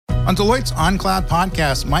On Deloitte's OnCloud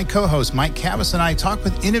podcast, my co-host Mike Cavus and I talk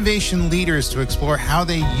with innovation leaders to explore how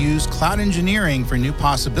they use cloud engineering for new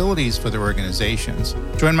possibilities for their organizations.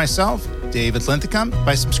 Join myself, David Linthicum,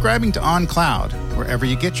 by subscribing to OnCloud, wherever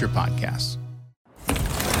you get your podcasts.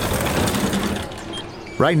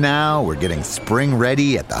 Right now, we're getting spring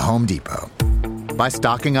ready at the Home Depot by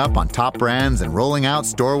stocking up on top brands and rolling out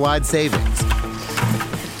store-wide savings.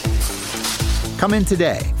 Come in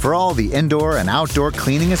today for all the indoor and outdoor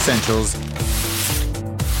cleaning essentials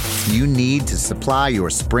you need to supply your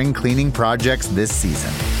spring cleaning projects this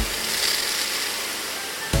season.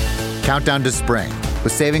 Countdown to spring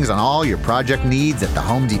with savings on all your project needs at the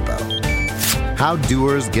Home Depot. How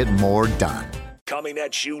doers get more done. Coming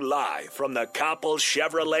at you live from the Coppel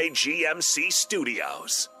Chevrolet GMC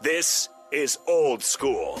studios. This is Old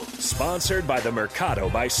School, sponsored by the Mercado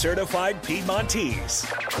by Certified Piedmontese.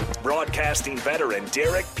 Broadcasting veteran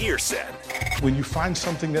Derek Pearson. When you find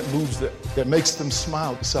something that moves that makes them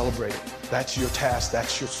smile, celebrate it. That's your task.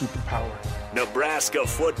 That's your superpower. Nebraska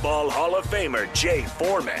Football Hall of Famer Jay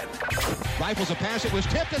Foreman. Rifles a pass. It was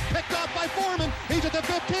tipped. It's picked up by Foreman. He's at the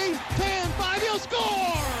 15, 10, 5. He'll score!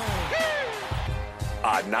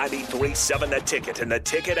 On 93.7 The Ticket and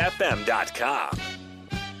theticketfm.com.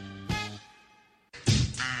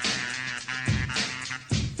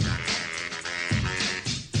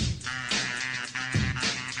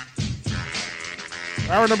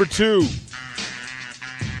 Hour number 2.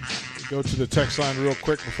 Go to the text line real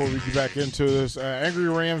quick before we get back into this. Angry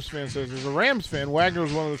Rams fan says, as a Rams fan, Wagner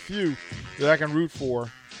is one of the few that I can root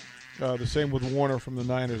for. The same with Warner from the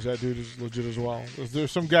Niners. That dude is legit as well.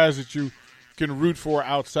 There's some guys that you can root for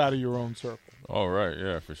outside of your own circle. Oh, right.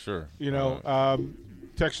 Yeah, for sure. You know,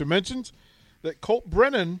 Texter mentions that Colt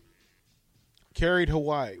Brennan carried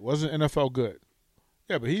Hawaii. Wasn't NFL good.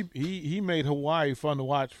 Yeah, but he made Hawaii fun to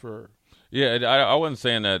watch for. Yeah, I wasn't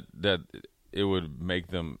saying that it would make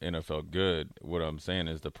them NFL good. What I'm saying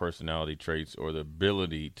is the personality traits or the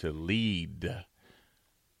ability to lead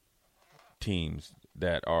teams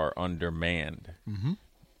that are undermanned. Mm-hmm.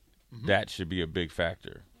 Mm-hmm. That should be a big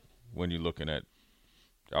factor when you're looking at.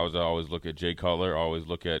 I always look at Jay Cutler. I always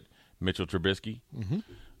look at Mitchell Trubisky.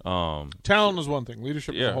 Mm-hmm. Talent is one thing.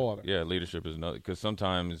 Leadership is a whole other. Yeah, leadership is another. Because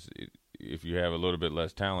sometimes if you have a little bit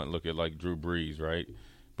less talent, look at like Drew Brees, right?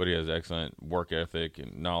 But he has excellent work ethic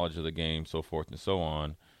and knowledge of the game, so forth and so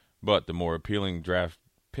on. But the more appealing draft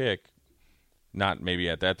pick, not maybe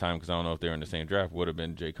at that time because I don't know if they were in the same draft, would have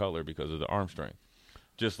been Jay Cutler because of the arm strength.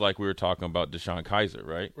 Just like we were talking about DeShone Kizer,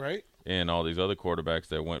 right? Right. And all these other quarterbacks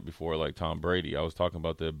that went before, like Tom Brady. I was talking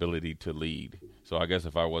about the ability to lead. So I guess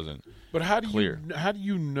if I wasn't clear. How do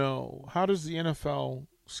you know? How does the NFL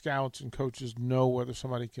scouts and coaches know whether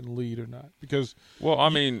somebody can lead or not? Because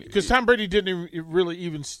Tom Brady didn't really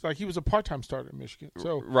even he was a part-time starter in Michigan.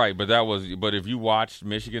 So right, but if you watched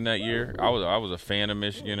Michigan that year, I was a fan of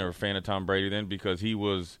Michigan or a fan of Tom Brady then because he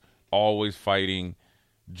was always fighting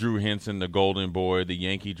Drew Henson, the golden boy, the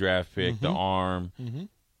Yankee draft pick, the arm. Mm-hmm.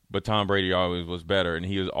 But Tom Brady always was better, and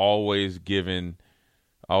he was always given,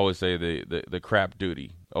 I always say, the crap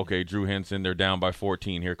duty. Okay, Drew Henson, they're down by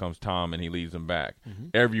 14. Here comes Tom, and he leads them back. Mm-hmm.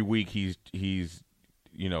 Every week he's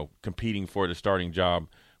competing for the starting job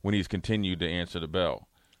when he's continued to answer the bell,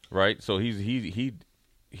 right? So he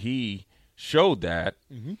showed that,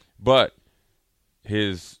 mm-hmm. but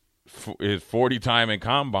his 40 time in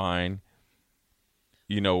combine,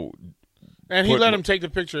 and he let him take the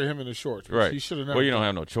picture of him in the shorts. Right. He should have never. Well, you don't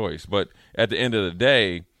have no choice. But at the end of the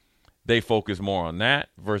day, they focus more on that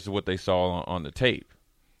versus what they saw on the tape.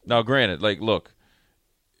 Now, granted, look,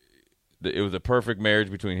 it was a perfect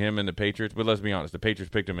marriage between him and the Patriots. But let's be honest, the Patriots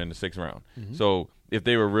picked him in the 6th round. Mm-hmm. So if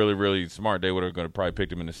they were really, really smart, they would have probably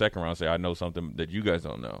picked him in the 2nd round and say, I know something that you guys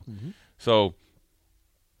don't know. Mm-hmm. So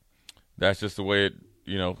that's just the way it,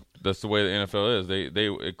 that's the way the NFL is.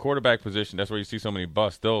 They quarterback position, that's where you see so many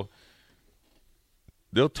busts.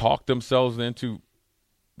 They'll talk themselves into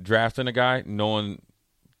drafting a guy knowing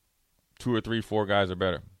 2 or 3, 4 guys are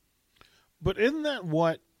better. But isn't that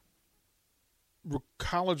what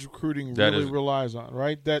college recruiting really relies on,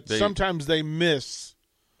 right? That sometimes they miss.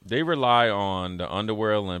 They rely on the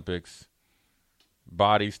underwear Olympics,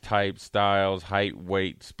 bodies, type, styles, height,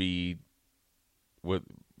 weight, speed,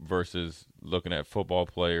 versus looking at football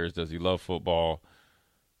players. Does he love football?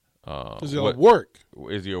 Does he love work?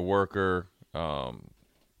 Is he a worker?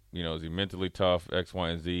 Is he mentally tough? X, Y,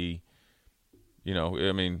 and Z.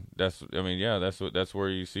 That's where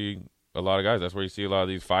you see a lot of guys. That's where you see a lot of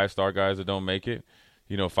these 5-star guys that don't make it.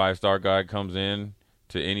 5-star guy comes in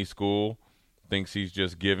to any school, thinks he's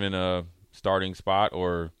just given a starting spot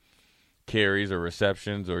or carries or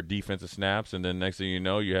receptions or defensive snaps, and then next thing you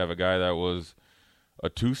know, you have a guy that was a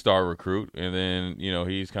 2-star recruit, and then, you know,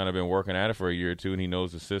 he's kind of been working at it for a year or two, and he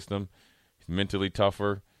knows the system. He's mentally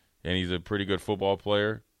tougher, and he's a pretty good football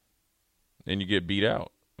player, and you get beat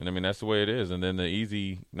out. And, I mean, that's the way it is. And then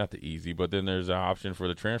but then there's an option for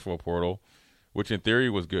the transfer portal, which in theory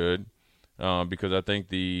was good, because I think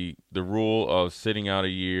the rule of sitting out a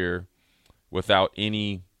year without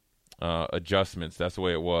any adjustments, that's the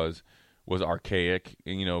way it was archaic,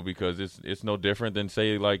 you know, because it's no different than,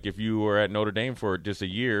 say, like if you were at Notre Dame for just a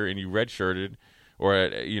year and you redshirted, or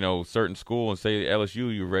at, you know, certain school and say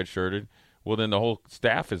LSU you redshirted, well, then the whole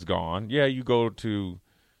staff is gone. Yeah, you go to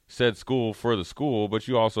said school for the school, but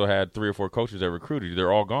you also had 3 or 4 coaches that recruited you.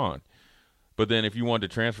 They're all gone. But then if you wanted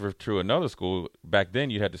to transfer to another school, back then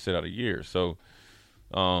you'd have to sit out a year. So,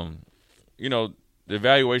 you know, the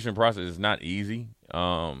evaluation process is not easy.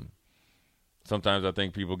 Sometimes I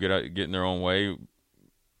think people get in their own way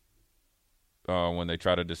when they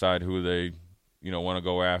try to decide who they, you know, want to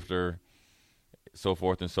go after, so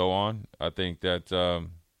forth and so on. I think that, you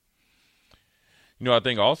know, I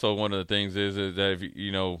think also one of the things is that if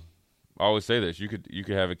you know, I always say this, you could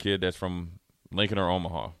have a kid that's from Lincoln or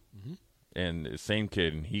Omaha, and the same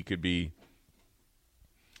kid, and he could be,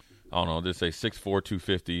 I don't know, let's say 6'4",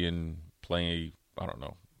 250, and playing, I don't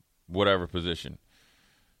know, whatever position.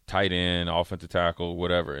 Tight end, offensive tackle,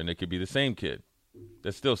 whatever, and it could be the same kid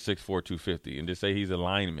that's still 6'4", 250, and just say he's a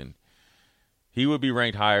lineman. He would be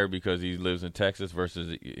ranked higher because he lives in Texas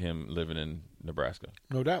versus him living in Nebraska.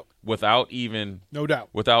 No doubt. Without even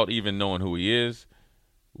knowing who he is,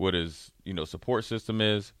 what his, you know, support system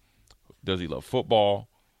is, does he love football?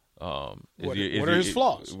 What are his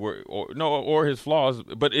flaws? Or his flaws,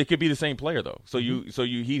 but it could be the same player though. So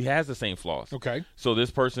he has the same flaws. Okay. So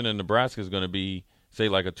this person in Nebraska is going to be, say,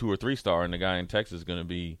 like a 2 or 3 star, and the guy in Texas is going to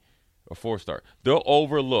be a 4-star. They'll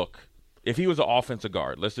overlook if he was an offensive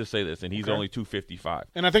guard. Let's just say this, and he's only 255.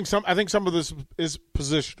 And I think some of this is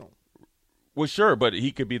positional. Well, sure, but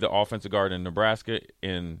he could be the offensive guard in Nebraska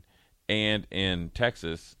and in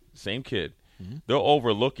Texas, same kid. Mm-hmm. They'll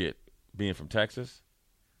overlook it being from Texas,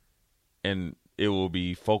 and it will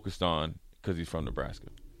be focused on because he's from Nebraska.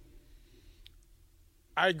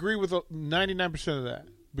 I agree with 99% of that,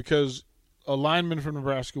 because a lineman from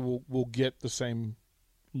Nebraska will get the same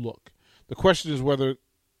look. The question is whether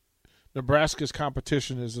Nebraska's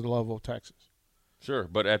competition is at the level of Texas. Sure,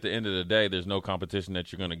 but at the end of the day, there's no competition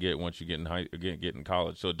that you're going to get once you get in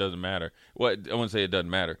college, so it doesn't matter. Well, I wouldn't say it doesn't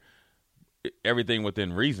matter. Everything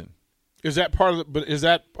within reason. Is that part of the, but is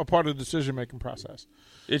that a part of the decision-making process?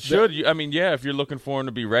 It should. I mean, yeah, if you're looking for him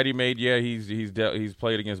to be ready-made, yeah, he's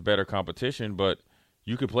played against better competition, but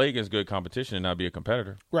you could play against good competition and not be a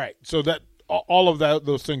competitor. Right. So that all of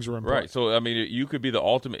those things are important. Right. So I mean, you could be the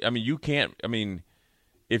ultimate. I mean, you can't. I mean,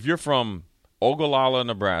 if you're from Ogallala,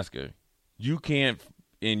 Nebraska, you can't,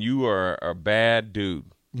 and you are a bad dude,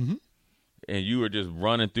 mm-hmm. and you are just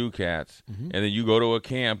running through cats, mm-hmm. and then you go to a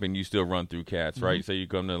camp and you still run through cats, mm-hmm. right? Say you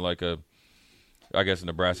come to like a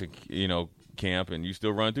Nebraska, camp, and you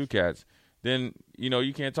still run through cats. Then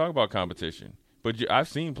you can't talk about competition. But I've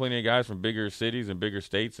seen plenty of guys from bigger cities and bigger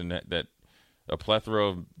states, and that a plethora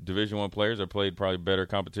of Division I players have played probably better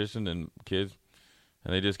competition than kids,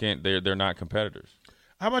 and they just can't. They're not competitors.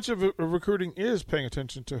 How much of recruiting is paying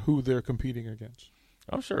attention to who they're competing against?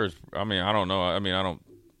 I'm sure. I don't know. I don't know.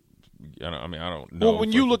 Well,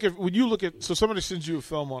 when you look at, so somebody sends you a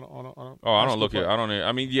film on oh, I don't look at. I don't.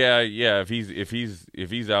 I mean, yeah. If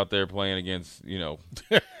he's out there playing against, then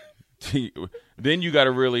you got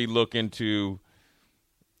to really look into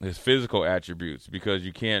his physical attributes, because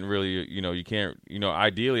you can't really,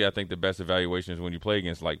 ideally, I think the best evaluation is when you play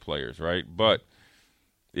against like players, right? But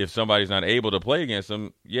if somebody's not able to play against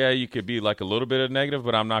them, yeah, you could be like a little bit of negative,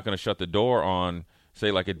 but I'm not going to shut the door on, say,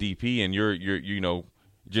 like a DP, and you're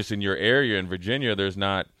just in your area in Virginia,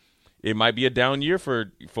 it might be a down year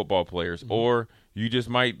for football players, mm-hmm. or you just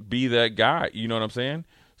might be that guy, you know what I'm saying?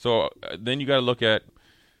 So then you got to look at,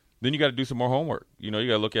 then you got to do some more homework. You got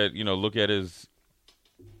to look at his,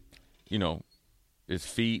 his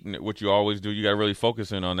feet and what you always do. You got to really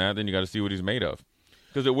focus in on that. Then you got to see what he's made of,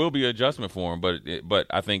 because it will be an adjustment for him. But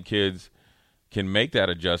I think kids can make that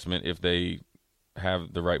adjustment if they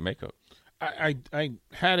have the right makeup. I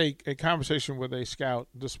had a conversation with a scout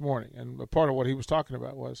this morning, and a part of what he was talking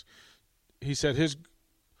about was, he said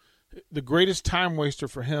the greatest time waster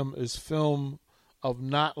for him is film of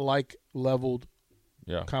not like leveled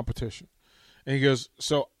competition. And he goes,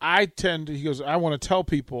 I want to tell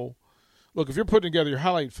people, look, if you're putting together your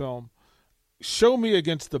highlight film, show me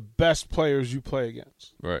against the best players you play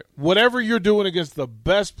against. Right. Whatever you're doing against the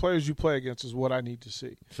best players you play against is what I need to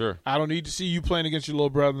see. Sure. I don't need to see you playing against your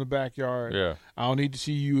little brother in the backyard. Yeah. I don't need to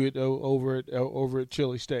see you over at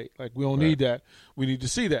Chili State. Like, we don't need that. We need to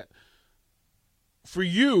see that. For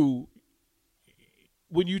you,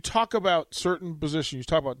 when you talk about certain positions, you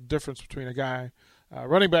talk about the difference between a guy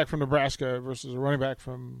running back from Nebraska versus a running back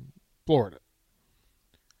from Florida.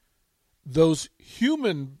 Those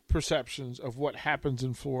human perceptions of what happens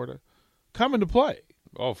in Florida come into play.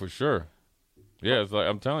 Oh, for sure. Yeah, it's like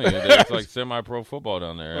I'm telling you, it's like semi-pro football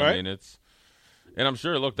down there. Right. I mean, and I'm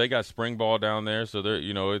sure. Look, they got spring ball down there, so they're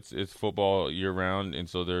it's football year round, and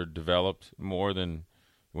so they're developed more than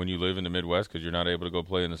when you live in the Midwest because you're not able to go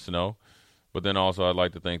play in the snow. But then also, I'd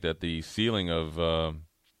like to think that the ceiling of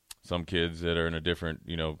some kids that are in a different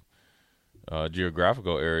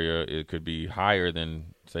geographical area, it could be higher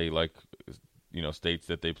than say like states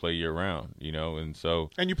that they play year round, and so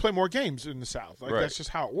you play more games in the South. Like, right. That's just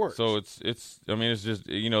how it works. So it's just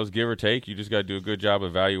it's give or take. You just got to do a good job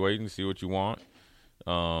evaluating, see what you want.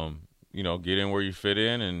 Get in where you fit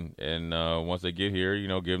in, and once they get here,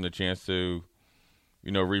 give them the chance to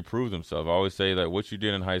reprove themselves. I always say that what you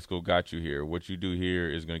did in high school got you here. What you do here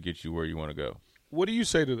is going to get you where you want to go. What do you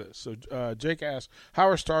say to this? So Jake asks, how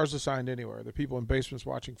are stars assigned anywhere? The people in basements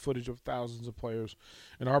watching footage of thousands of players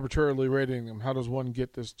and arbitrarily rating them. How does one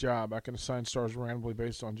get this job? I can assign stars randomly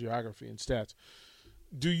based on geography and stats.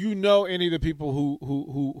 Do you know any of the people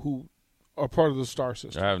who are part of the star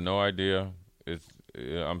system? I have no idea.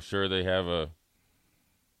 I'm sure they have I'm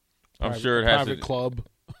private, sure it has private club.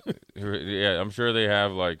 Yeah, I'm sure they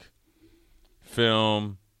have like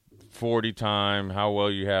film, 40 time, how well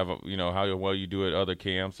you have, how well you do at other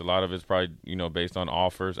camps. A lot of it's probably, based on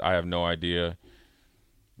offers. I have no idea.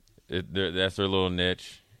 That's their little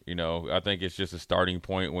niche. I think it's just a starting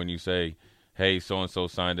point when you say, hey, so-and-so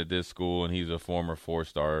signed at this school and he's a former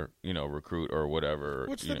 4-star, recruit or whatever.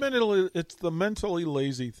 It's the mentally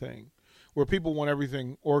lazy thing where people want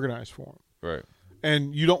everything organized for them. Right.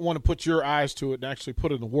 And you don't want to put your eyes to it and actually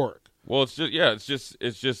put in the work. Well, it's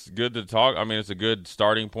just good to talk. I mean, it's a good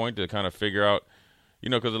starting point to kind of figure out,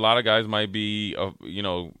 because a lot of guys might be,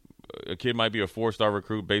 a kid might be a 4-star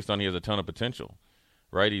recruit based on he has a ton of potential,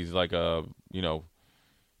 right? He's like a,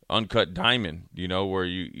 uncut diamond,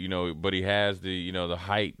 where but he has the, the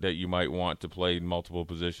height that you might want to play multiple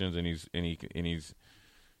positions, and he's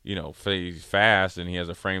fast and he has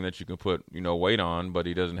a frame that you can put, weight on, but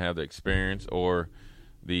he doesn't have the experience or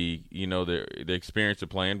the experience of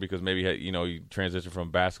playing because maybe he transitioned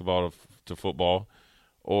from basketball to football,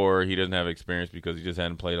 or he doesn't have experience because he just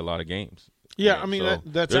hadn't played a lot of games. Yeah, I mean, so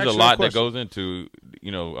that's there's actually a lot a that goes into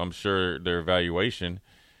I'm sure their evaluation,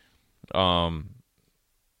 and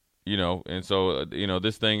so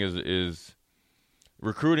this thing is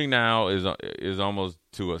recruiting now is almost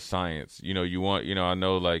to a science. You want I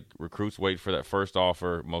know like recruits wait for that first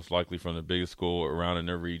offer, most likely from the biggest school around in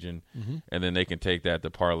their region, and then they can take that to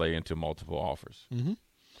parlay into multiple offers. Mm-hmm.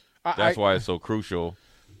 That's why it's so crucial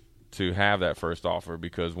to have that first offer,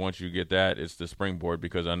 because once you get that, it's the springboard.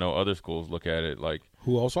 Because I know other schools look at it like,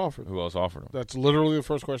 who else offered them? That's literally the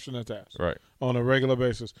first question that's asked, right, on a regular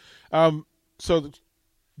basis.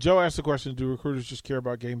 Joe asked the question, do recruiters just care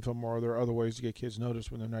about game film, or are there other ways to get kids noticed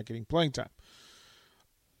when they're not getting playing time?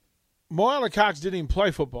 Mo Alley-Cox didn't even play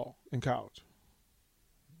football in college.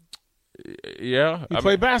 Yeah. He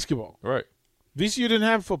played basketball. Right. VCU didn't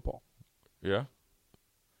have football. Yeah.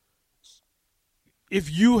 If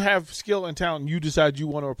you have skill and talent and you decide you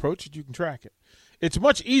want to approach it, you can track it. It's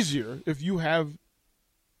much easier if you have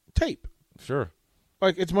tape. Sure.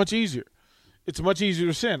 Like, it's much easier. It's much easier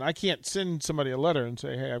to send. I can't send somebody a letter and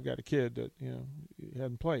say, hey, I've got a kid that,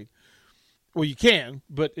 hadn't played. Well, you can,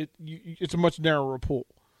 but it's a much narrower pool.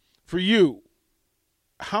 For you,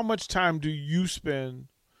 how much time do you spend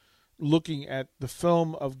looking at the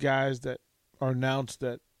film of guys that are announced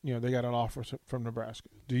that, they got an offer from Nebraska?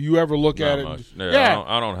 Do you ever look Not at it? Much. Yeah.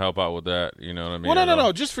 I don't help out with that. You know what I mean? Well,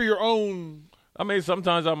 no. Just for your own. I mean,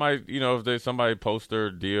 sometimes I might, if somebody posts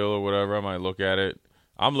their deal or whatever, I might look at it.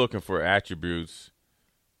 I'm looking for attributes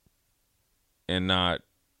and not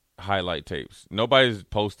highlight tapes. Nobody's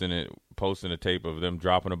posting a tape of them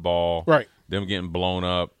dropping a ball, right, them getting blown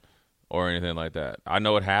up, or anything like that. I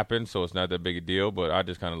know it happened, so it's not that big a deal, but I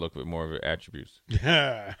just kind of look at more of the attributes.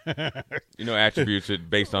 Attributes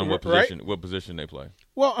based on what position they play.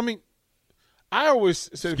 Well, I mean, I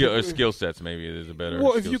always say skill sets maybe is a better.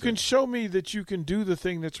 Well, if you can show me that you can do the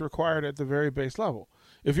thing that's required at the very base level.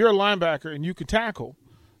 If you're a linebacker and you can tackle,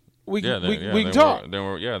 we can talk. Then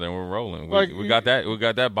we're rolling. Like, we got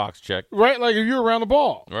that box checked. Right, like if you're around the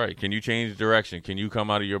ball. Right. Can you change direction? Can you come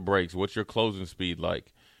out of your breaks? What's your closing speed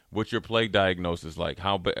like? What's your play diagnosis like?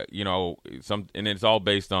 And it's all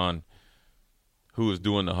based on who is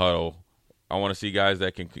doing the huddle. I want to see guys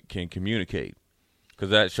that can communicate, because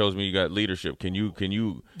that shows me you got leadership. Can you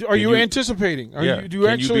anticipating? Can you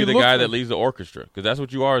be the guy that leads the orchestra? Because that's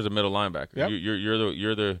what you are as a middle linebacker. Yep.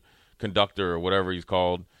 You're the conductor or whatever he's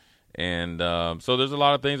called. And so there's a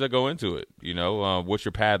lot of things that go into it. What's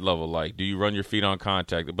your pad level like? Do you run your feet on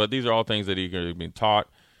contact? But these are all things that you can be taught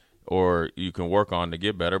or you can work on to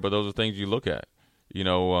get better. But those are things you look at.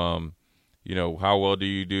 How well do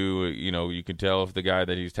you do? You can tell if the guy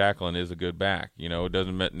that he's tackling is a good back. It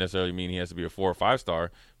doesn't necessarily mean he has to be a 4 or 5 star,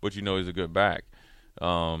 but he's a good back.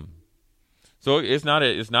 So it's not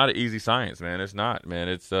an easy science, man. It's not, man.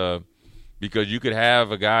 It's because you could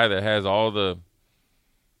have a guy that has all the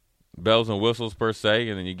bells and whistles per se,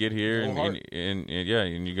 and then you get here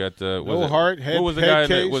and you got no heart. Head, what was the guy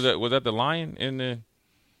that was that the Lion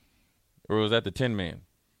or was that the Tin Man?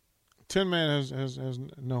 Tin Man has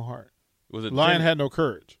no heart. Was it Lion had no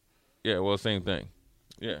courage? Yeah, well, same thing.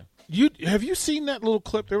 Yeah. Have you seen that little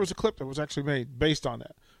clip? There was a clip that was actually made based on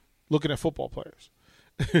that, looking at football players.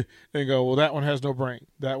 And go, well, that one has no brain.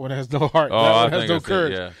 That one has no heart. That one has no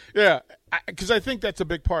courage. Yeah, because I think that's a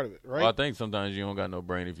big part of it, right? Well, I think sometimes you don't got no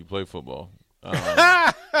brain if you play football.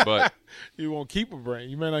 But you won't keep a brain.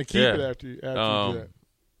 You may not keep it after you do that.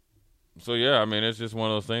 So, yeah, I mean, it's just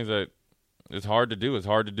one of those things that it's hard to do. It's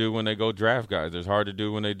hard to do when they go draft guys. It's hard to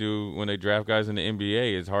do when they draft guys in the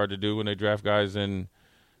NBA. It's hard to do when they draft guys in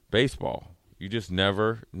baseball. You just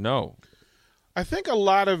never know. I think a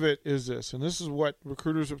lot of it is this, and this is what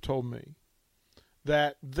recruiters have told me,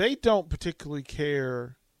 that they don't particularly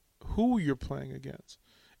care who you're playing against.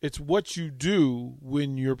 It's what you do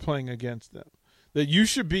when you're playing against them. That you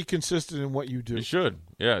should be consistent in what you do. You should.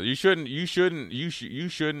 Yeah, you shouldn't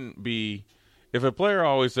be. If a player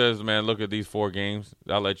always says, man, look at these 4 games,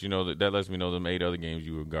 I'll let you know that lets me know them 8 other games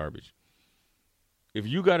you were garbage. If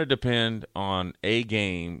you got to depend on a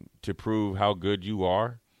game to prove how good you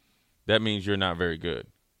are, that means you're not very good,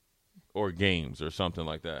 or games or something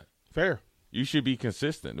like that. Fair. You should be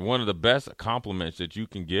consistent. One of the best compliments that you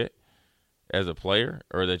can get as a player,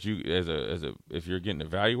 or that you if you're getting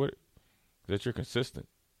evaluated, that you're consistent,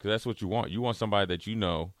 because that's what you want. You want somebody that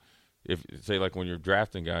if say like when you're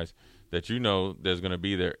drafting guys, that there's going to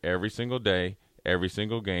be there every single day, every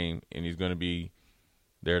single game, and he's going to be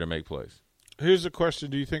there to make plays. Here's the question: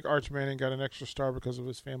 do you think Arch Manning got an extra star because of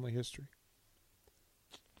his family history?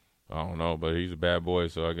 I don't know, but he's a bad boy,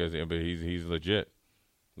 so I guess. But he's legit,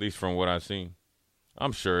 at least from what I've seen.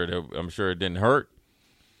 I'm sure it didn't hurt.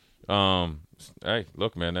 Hey,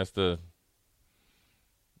 look, man, that's the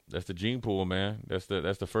gene pool, man. That's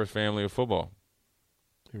the first family of football.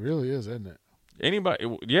 It really is, isn't it?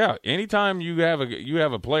 Anybody, yeah. Anytime you have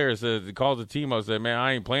a player that calls the team up and says, "Man,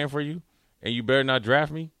 I ain't playing for you, and you better not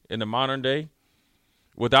draft me in the modern day,"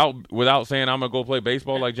 without saying I'm gonna go play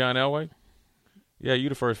baseball like John Elway. Yeah, you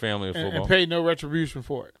the first family of football. And pay no retribution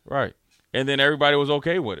for it. Right. And then everybody was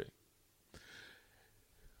okay with it.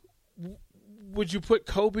 Would you put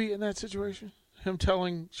Kobe in that situation? Him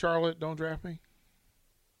telling Charlotte, don't draft me?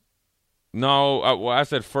 No. I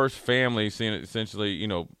said first family, essentially,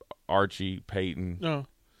 Archie, Peyton, no,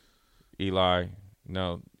 Eli.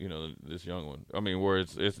 No, this young one. I mean, where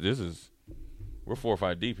we're 4 or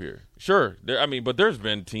 5 deep here. Sure. But there's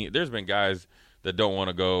been guys that don't want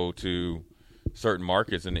to go to certain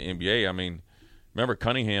markets in the NBA. I mean, remember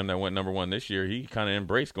Cunningham that went number 1 this year? He kind of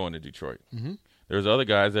embraced going to Detroit. Mm-hmm. There's other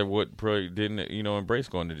guys that probably didn't, embrace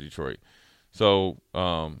going to Detroit. So,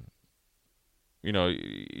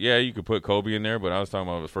 yeah, you could put Kobe in there, but I was talking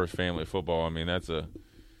about the first family of football. I mean, that's a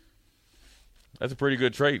pretty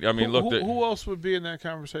good trait. I mean, who else would be in that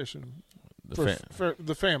conversation? For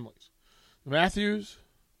the families, the Matthews.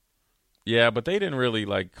 Yeah, but they didn't really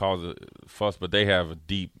cause a fuss, but they have a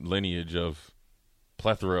deep lineage of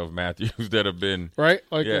plethora of Matthews that have been right.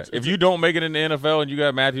 If you don't make it in the NFL and you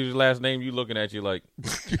got Matthews' last name, you looking at you like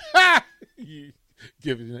you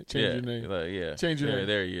change your name. Change your name.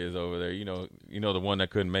 There he is over there. The one that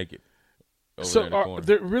couldn't make it.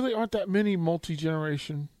 There really aren't that many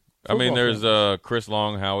multi-generation. I mean, there's Chris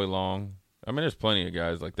Long, Howie Long. I mean, there's plenty of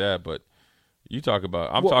guys like that, but you talk about.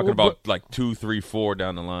 I'm talking about 2, 3, 4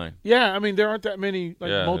 down the line. Yeah, I mean, there aren't that many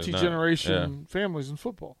multi-generation families in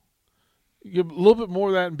football. You get a little bit more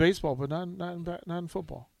of that in baseball, but not in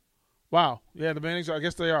football. Wow. Yeah, the Mannings, I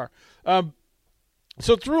guess they are.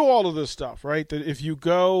 So through all of this stuff, right, that if you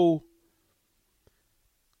go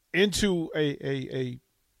into a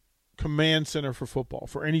command center for football,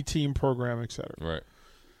 for any team, program, etc. Right.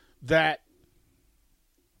 That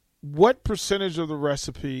what percentage of the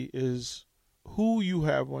recipe is who you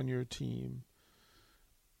have on your team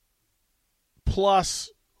plus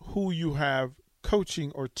who you have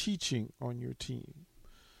coaching or teaching on your team?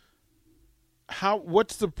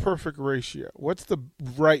 What's the perfect ratio? What's the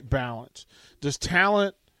right balance? Does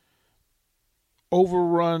talent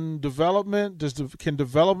overrun development? Can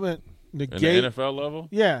development negate in the NFL level?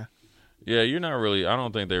 Yeah. Yeah, you're not really. I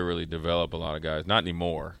don't think they really develop a lot of guys. Not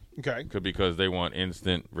anymore. Okay. Because they want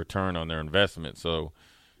instant return on their investment. So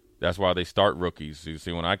that's why they start rookies. You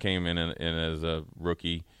see, when I came in as a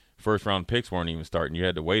rookie, first-round picks weren't even starting. You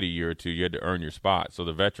had to wait a year or two. You had to earn your spot. So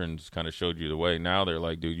the veterans kind of showed you the way. Now they're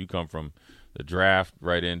like, dude, you come from the draft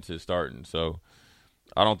right into starting. So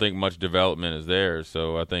I don't think much development is there.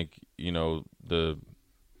 So I think, the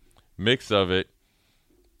mix of it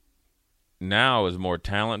now is more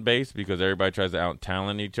talent-based because everybody tries to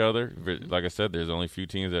out-talent each other. Like I said, there's only a few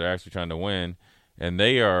teams that are actually trying to win, and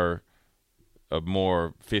they are a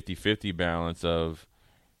more 50-50 balance of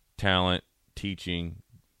talent, teaching.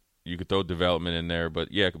 You could throw development in there,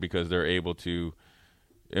 but, yeah, because they're able to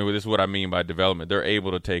 – and this is what I mean by development. They're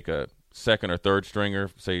able to take a second or third stringer,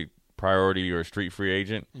 say priority or a street free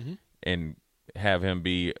agent, and have him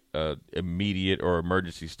be a immediate or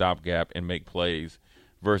emergency stopgap and make plays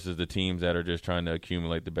versus the teams that are just trying to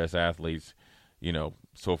accumulate the best athletes,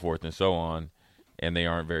 so forth and so on, and they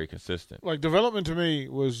aren't very consistent. Like development to me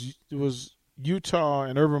was Utah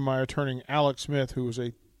and Urban Meyer turning Alex Smith, who was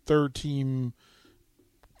a third team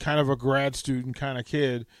kind of a grad student kind of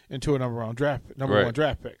kid, into a number one draft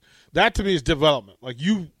pick. That to me is development. Like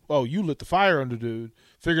you lit the fire under dude,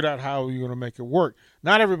 figured out how you're going to make it work.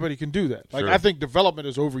 Not everybody can do that. Like Sure. I think development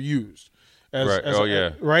is overused.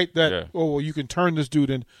 You can turn this dude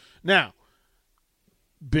in. Now,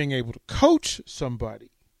 being able to coach somebody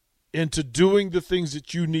into doing the things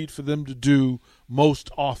that you need for them to do most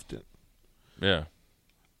often. Yeah.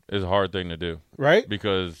 It's a hard thing to do. Right?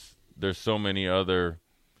 Because there's so many other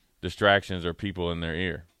distractions or people in their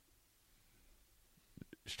ear.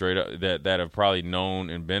 Straight up that have probably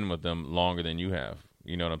known and been with them longer than you have.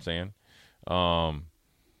 You know what I'm saying?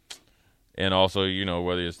 And also,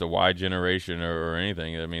 whether it's the Y generation or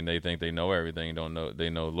anything, I mean, they think they know everything, they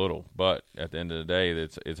know little. But at the end of the day,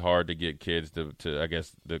 it's hard to get kids to I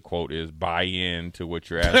guess the quote is buy in to what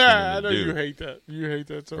you're asking them to I know do. you hate that. You hate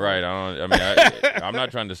that so Right. much. I'm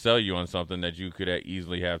not trying to sell you on something that you could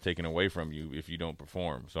easily have taken away from you if you don't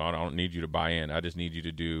perform. So I don't need you to buy in. I just need you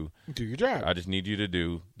to do your job. I just need you to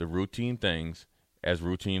do the routine things as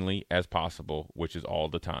routinely as possible, which is all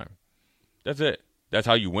the time. That's it. That's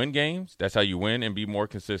how you win games. That's how you win and be more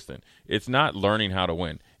consistent. It's not learning how to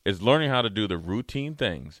win. It's learning how to do the routine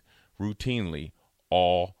things routinely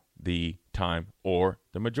all the time or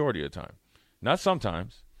the majority of the time. Not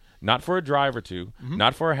sometimes. Not for a drive or two.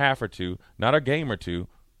 Not for a half or two. Not a game or two.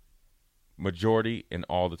 Majority and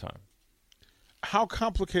all the time. How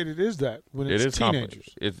complicated is that when it's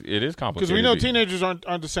teenagers? It is complicated. Because we know teenagers aren't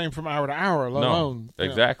the same from hour to hour, let alone.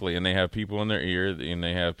 Exactly. And they have people in their ear, and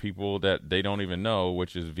they have people that they don't even know,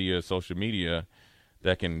 which is via social media,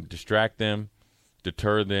 that can distract them,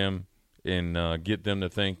 deter them, and get them to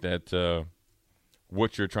think that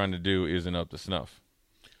what you're trying to do isn't up to snuff.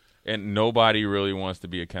 And nobody really wants to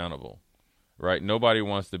be accountable, right? Nobody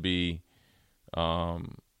wants to be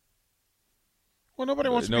nobody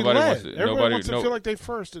wants to be led. Everybody wants to feel like they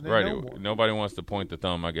first and they know more. Nobody wants to point the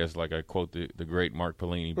thumb, I guess, like I quote the great Mark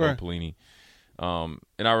Pelini, Bo Pelini. And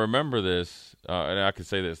I remember this, and I can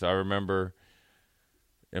say this. I remember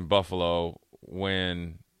in Buffalo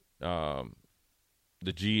when the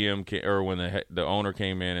GM when the owner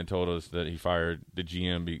came in and told us that he fired the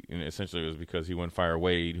GM, and essentially it was because he wouldn't fire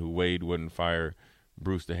Wade, who Wade wouldn't fire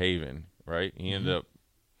Bruce DeHaven, right? He ended up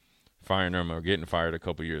firing him or getting fired a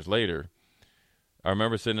couple years later. I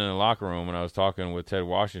remember sitting in the locker room and I was talking with Ted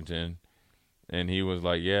Washington, and he was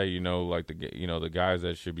like, "Yeah, the guys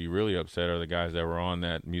that should be really upset are the guys that were on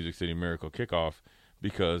that Music City Miracle kickoff,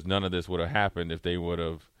 because none of this would have happened if they would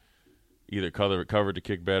have either covered the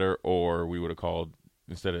kick better, or we would have called,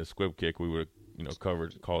 instead of a squib kick, we would have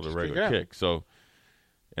called a regular kick." So,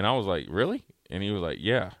 and I was like, "Really?" And he was like,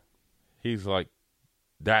 "Yeah." He's like,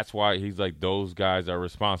 "That's why." He's like, "Those guys are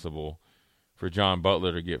responsible for John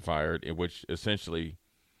Butler to get fired," which essentially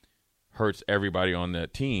hurts everybody on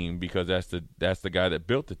that team, because that's the guy that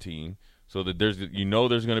built the team. So that there's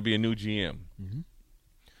going to be a new GM.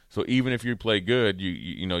 So even if you play good,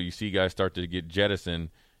 you see guys start to get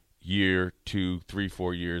jettisoned year, 2, 3,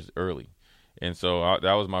 4 years early. And so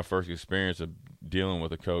that was my first experience of dealing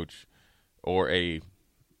with a coach or a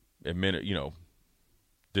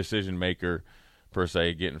decision maker per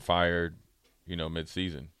se getting fired,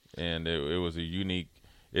 mid-season. And it was a unique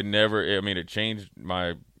 – it changed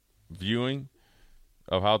my viewing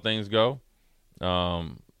of how things go.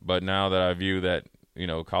 But now that I view that,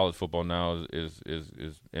 college football now is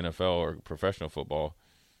NFL or professional football,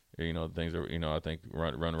 things are, I think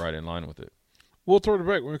run right in line with it. We'll throw it a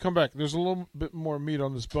break. When we come back, there's a little bit more meat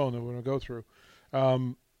on this bone that we're going to go through.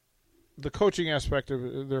 The coaching aspect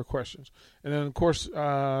of their questions. And then, of course,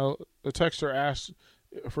 the texter asked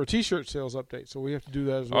for a T-shirt sales update, so we have to do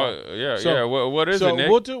that as well. Yeah. What is it,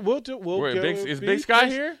 Nick? Is Big Sky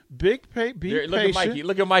here? Be patient.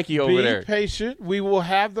 Look at Mikey over there. Be patient. We will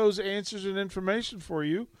have those answers and information for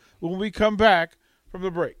you when we come back from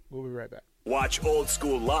the break. We'll be right back. Watch Old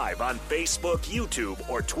School live on Facebook, YouTube,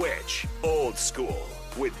 or Twitch. Old School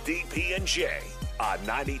with DP and J on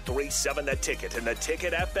 93.7 The Ticket and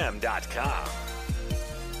theticketfm.com.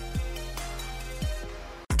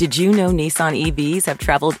 Did you know Nissan EVs have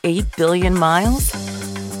traveled 8 billion miles?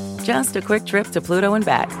 Just a quick trip to Pluto and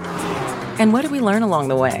back. And what did we learn along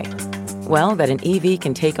the way? Well, that an EV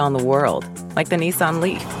can take on the world, like the Nissan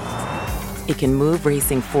Leaf. It can move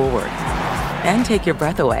racing forward and take your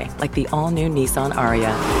breath away, like the all-new Nissan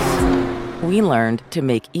Ariya. We learned to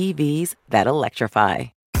make EVs that electrify.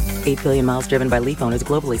 8 billion miles driven by Leaf owners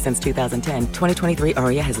globally since 2010. 2023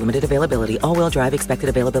 Ariya has limited availability. All-wheel drive expected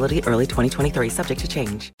availability early 2023, subject to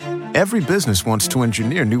change. Every business wants to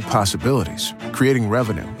engineer new possibilities, creating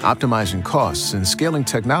revenue, optimizing costs, and scaling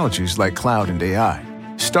technologies like cloud and AI.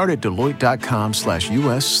 Start at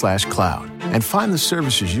Deloitte.com/US/cloud and find the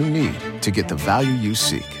services you need to get the value you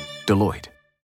seek. Deloitte.